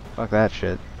 Fuck that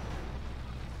shit.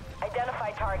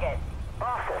 Identify target.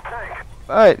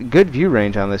 Good view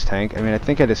range on this tank. I mean, I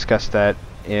think I discussed that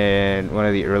in one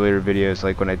of the earlier videos,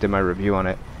 like when I did my review on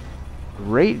it.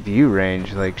 Great view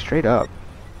range, like straight up.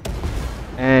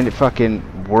 And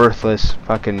fucking worthless,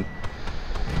 fucking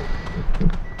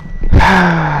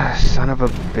son of a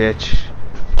bitch,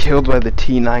 killed by the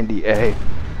T90A.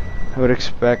 I would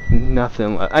expect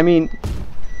nothing less. I mean,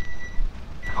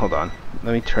 hold on,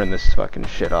 let me turn this fucking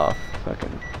shit off.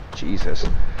 Fucking Jesus.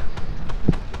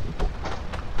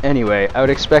 Anyway, I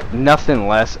would expect nothing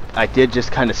less. I did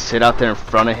just kind of sit out there in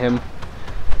front of him.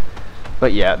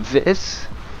 But yeah, this...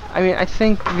 I mean, I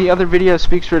think the other video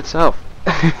speaks for itself.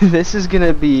 This is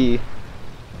gonna be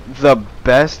the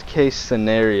best case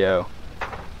scenario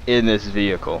in this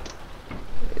vehicle.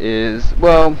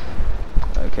 Well,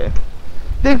 okay.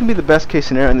 This can be the best case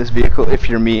scenario in this vehicle if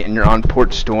you're me and you're on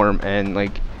Port Storm and,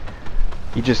 like,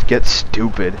 you just get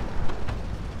stupid.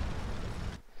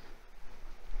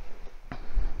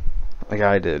 Like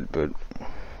I did, but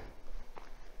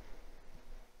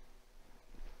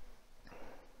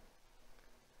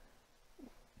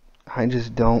I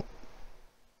just don't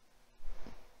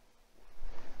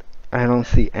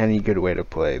see any good way to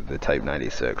play the Type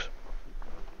 96.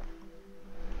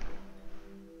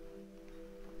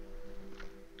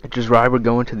 Which is why we're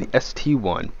going to the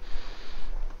ST1,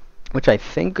 which I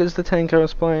think is the tank I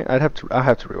was playing. I'll have to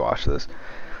rewatch this.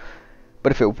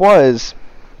 But if it was,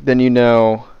 then you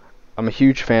know I'm a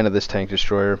huge fan of this tank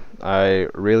destroyer. I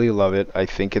really love it. I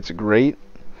think it's great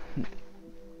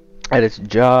at its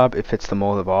job. It fits the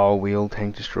mold of all wheel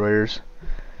tank destroyers.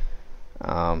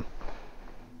 You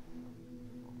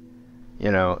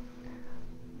know,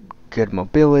 good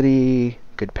mobility,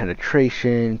 good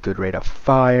penetration, good rate of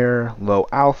fire, low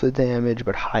alpha damage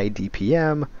but high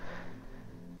DPM.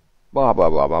 Blah blah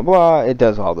blah blah blah. It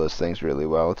does all those things really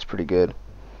well. It's pretty good.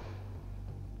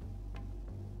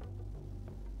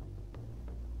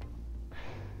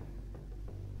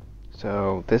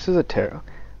 So this is a terror.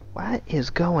 What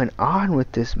is going on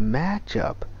with this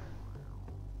matchup?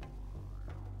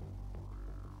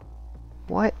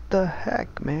 What the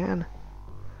heck, man?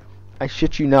 I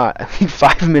shit you not. I think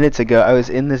 5 minutes ago I was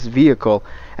in this vehicle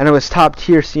and I was top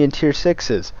tier seeing tier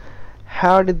 6s.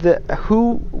 How did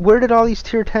where did all these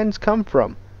tier 10s come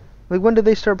from? Like, when did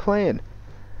they start playing?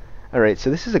 Alright, so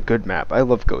this is a good map. I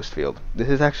love Ghostfield. This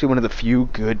is actually one of the few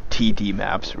good TD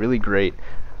maps. Really great.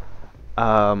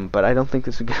 But I don't think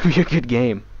this is going to be a good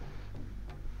game.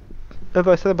 If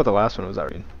I said about the last one, it was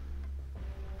already...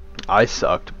 I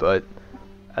sucked, but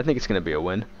I think it's going to be a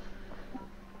win.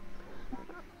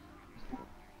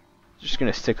 Just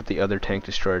going to stick with the other tank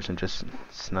destroyers and just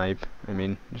snipe. I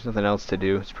mean, there's nothing else to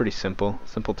do. It's pretty simple.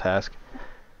 Simple task.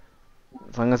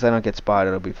 As long as I don't get spotted,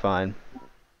 it'll be fine.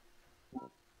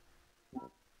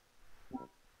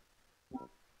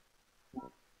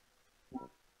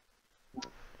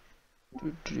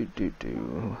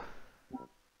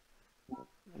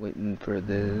 Waiting for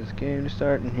this game to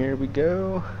start, and here we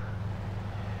go.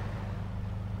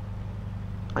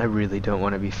 I really don't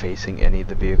want to be facing any of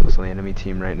the vehicles on the enemy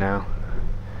team right now.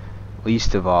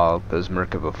 Least of all, those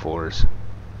Merkava 4s.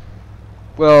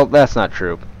 Well, that's not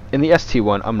true. In the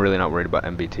ST1, I'm really not worried about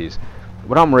MBTs.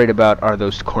 What I'm worried about are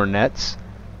those Cornets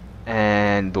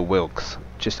and the Wilks.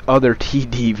 Just other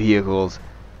TD vehicles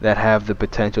that have the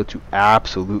potential to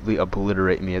absolutely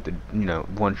obliterate me at the,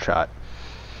 one shot.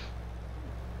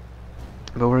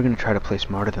 But we're going to try to play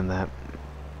smarter than that.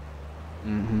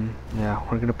 Yeah,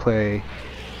 we're going to play...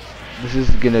 This is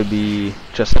going to be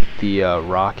just the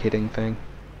rock hitting thing.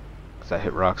 Because I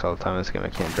hit rocks all the time in this game. I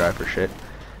can't drive for shit.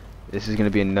 This is going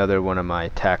to be another one of my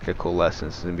tactical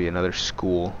lessons. This is going to be another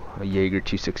school, a Jaeger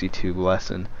 262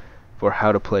 lesson for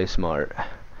how to play smart.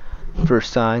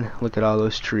 First sign, look at all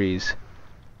those trees.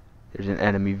 There's an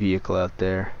enemy vehicle out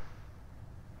there.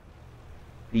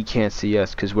 He can't see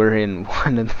us because we're in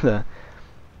one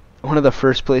of the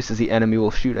first places the enemy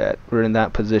will shoot at. We're in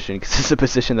that position because it's a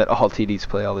position that all TDs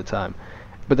play all the time.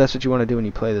 But that's what you want to do when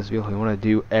you play this vehicle. You want to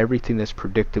do everything that's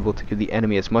predictable to give the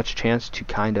enemy as much chance to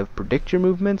kind of predict your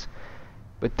movements,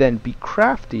 but then be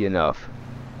crafty enough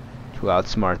to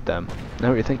outsmart them. Now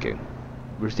what you're thinking,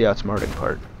 where's the outsmarting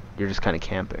part? You're just kind of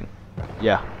camping.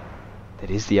 Yeah, that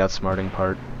is the outsmarting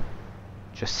part.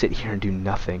 Just sit here and do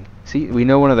nothing. See, we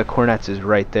know one of the Cornets is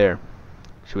right there.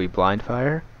 Should we blind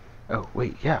fire? Oh,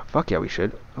 wait, yeah, fuck yeah, we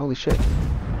should. Holy shit.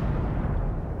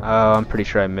 Oh, I'm pretty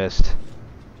sure I missed.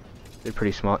 They're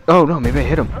pretty small. Oh, no, maybe I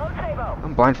hit him.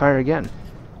 I'm blind fire again.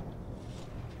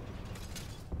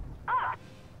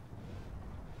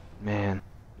 Man.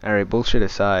 Alright, bullshit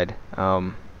aside.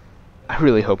 I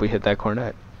really hope we hit that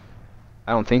Cornet.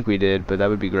 I don't think we did, but that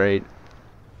would be great.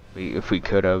 If we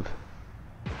could have.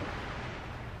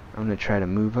 I'm gonna try to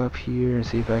move up here and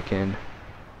see if I can.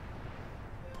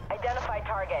 Identify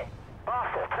target.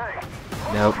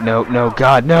 No,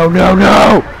 God, no!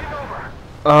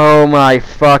 Oh my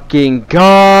fucking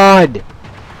God!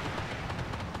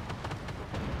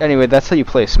 Anyway, that's how you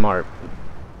play smart.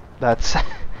 That's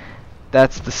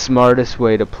the smartest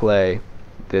way to play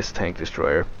this tank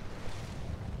destroyer.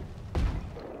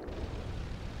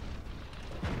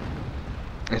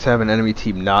 Is have an enemy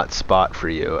team not spot for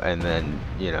you and then,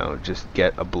 just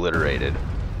get obliterated.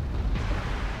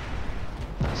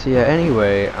 So yeah,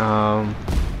 anyway,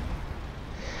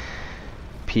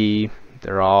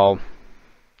 they're all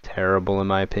terrible in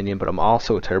my opinion, but I'm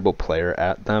also a terrible player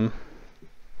at them.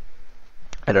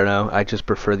 I don't know, I just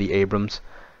prefer the Abrams.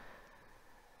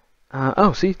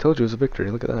 Oh, see, told you it was a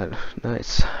victory. Look at that.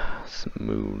 Nice.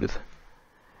 Smooth.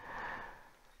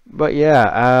 But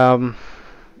yeah,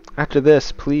 after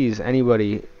this, please,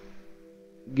 anybody,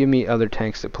 give me other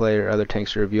tanks to play or other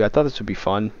tanks to review. I thought this would be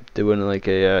fun, doing like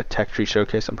a tech tree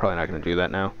showcase. I'm probably not going to do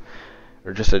that now.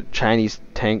 Or just a Chinese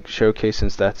tank showcase,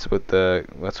 since that's what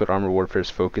Armored Warfare is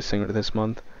focusing on this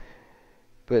month.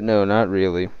 But no, not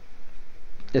really.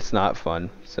 It's not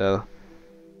fun. So,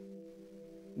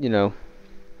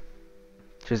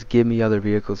 just give me other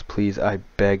vehicles, please. I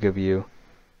beg of you.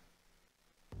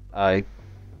 I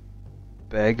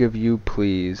beg of you,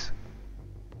 please.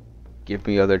 Give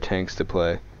me other tanks to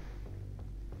play.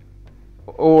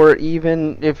 Or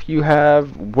even if you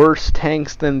have worse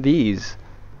tanks than these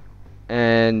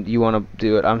and you want to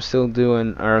do it, I'm still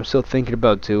thinking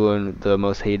about doing the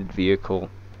most hated vehicle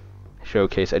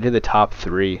showcase. I did the top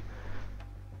 3.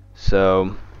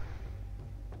 So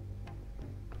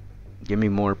give me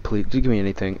more, please. Give me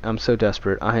anything. I'm so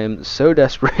desperate. I am so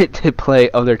desperate to play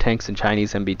other tanks and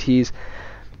Chinese MBTs,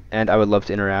 and I would love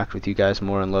to interact with you guys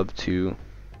more and love to,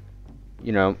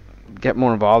 get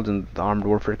more involved in the Armored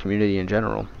Warfare community in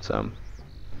general. So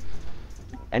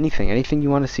anything you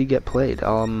want to see get played,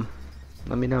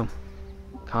 let me know.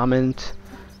 Comment.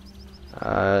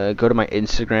 Go to my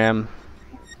Instagram.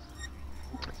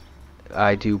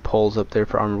 I do polls up there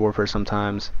for Armored Warfare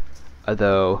sometimes,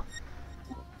 although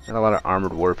not a lot of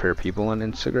Armored Warfare people on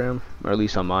Instagram, or at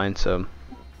least on mine, so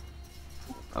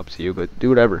up to you, but do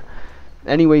whatever.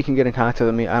 Any way you can get in contact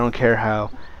with me, I don't care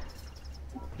how,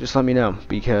 just let me know,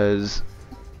 because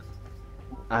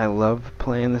I love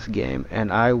playing this game,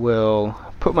 and I will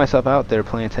put myself out there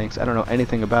playing tanks I don't know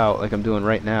anything about, like I'm doing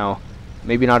right now.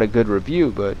 Maybe not a good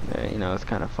review, but it's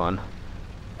kind of fun.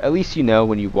 At least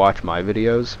when you watch my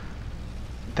videos,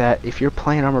 that if you're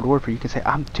playing Armored Warfare, you can say,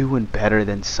 I'm doing better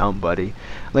than somebody.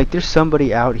 Like, there's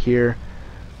somebody out here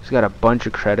who's got a bunch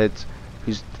of credits,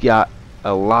 who's got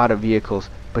a lot of vehicles,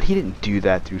 but he didn't do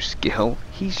that through skill.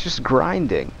 He's just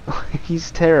grinding. He's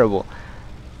terrible.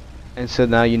 And so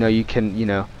now, you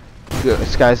can,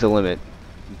 sky's the limit.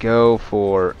 Go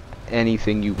for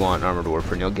anything you want Armored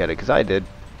Warfare, and you'll get it, because I did.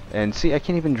 And see, I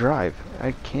can't even drive.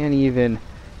 I can't even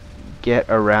get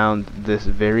around this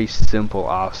very simple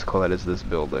obstacle that is this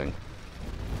building.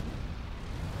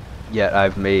 Yet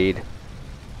I've made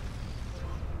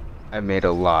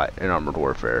a lot in Armored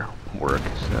Warfare work,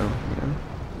 so, you know.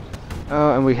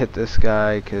 Oh, and we hit this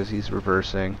guy because he's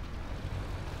reversing.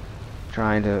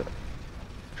 Trying to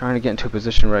get into a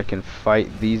position where I can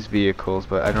fight these vehicles,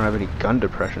 but I don't have any gun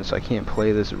depression, so I can't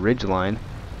play this ridge line.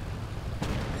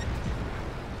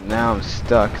 Now I'm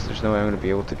stuck because there's no way I'm going to be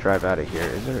able to drive out of here.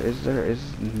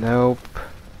 Nope.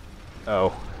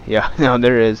 Oh, yeah, no,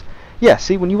 there is. Yeah,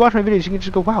 see, when you watch my videos, you can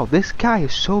just go, wow, this guy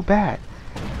is so bad.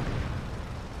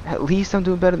 At least I'm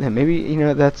doing better than him. Maybe, you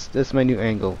know, that's my new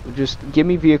angle. Just give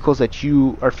me vehicles that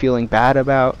you are feeling bad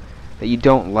about, that you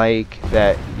don't like,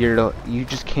 that you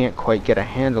just can't quite get a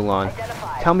handle on.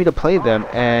 Tell me to play them,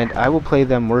 and I will play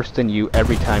them worse than you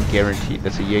every time, guaranteed.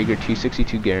 That's a Jaeger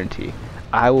 262 guarantee.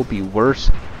 I will be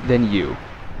worse than you.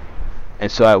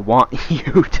 And so I want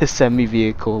you to send me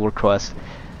vehicle requests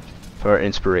for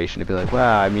inspiration, to be like,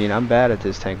 wow, I mean, I'm bad at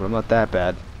this tank, but I'm not that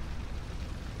bad.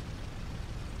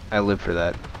 I live for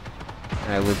that.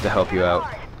 And I live to help you out.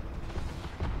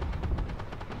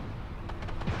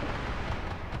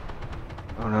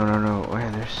 Oh, no, no, no.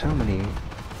 Man, there's so many.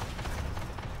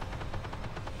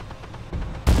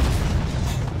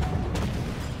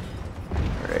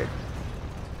 Alright.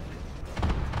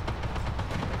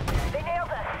 They nailed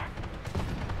us.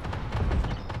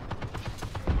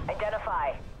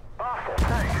 Identify.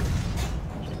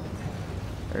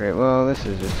 Alright, well, this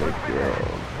is just a good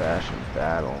old-fashioned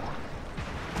battle.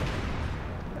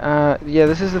 Yeah,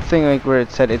 this is the thing, like, where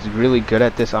it said it's really good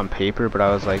at this on paper, but I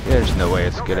was like, there's no way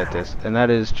it's good at this. And that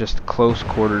is just close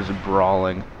quarters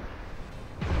brawling.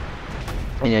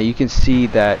 And yeah, you can see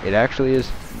that it actually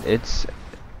is, it's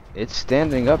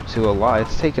standing up to a lot.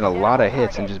 It's taking a lot of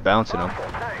hits and just bouncing them.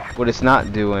 What it's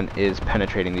not doing is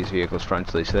penetrating these vehicles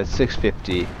frontally. So that's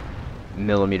 650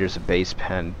 millimeters of base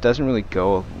pen. Doesn't really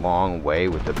go a long way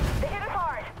with the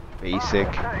basic,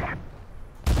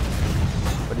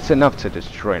 but it's enough to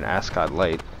destroy an Ascot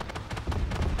light.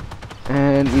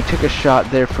 And we took a shot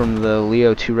there from the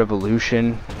Leo 2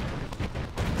 Revolution.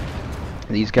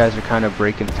 These guys are kind of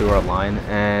breaking through our line,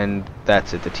 and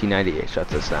that's it. The T-98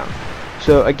 shuts us down.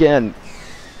 So again,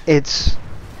 it's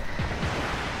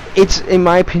in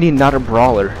my opinion not a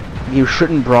brawler. You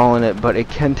shouldn't brawl in it, but it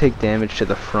can take damage to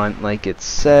the front, like it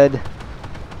said.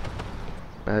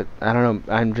 But I don't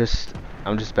know. I'm just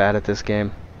bad at this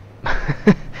game.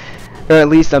 Or at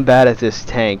least I'm bad at this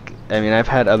tank. I mean, I've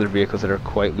had other vehicles that are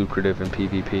quite lucrative in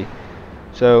PvP.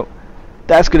 So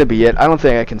that's gonna be it. I don't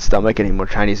think I can stomach any more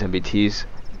Chinese MBTs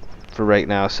for right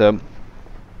now. So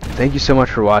thank you so much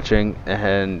for watching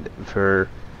and for,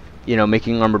 you know,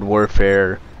 making Armored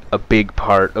Warfare a big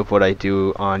part of what I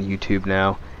do on YouTube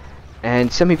now.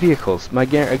 And send me vehicles.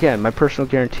 Again, my personal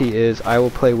guarantee is I will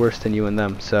play worse than you and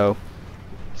them. So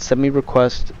send me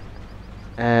requests,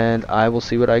 and I will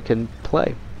see what I can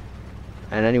play.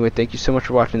 And anyway, thank you so much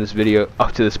for watching this video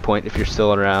up to this point, if you're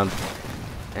still around,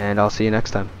 and I'll see you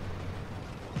next time.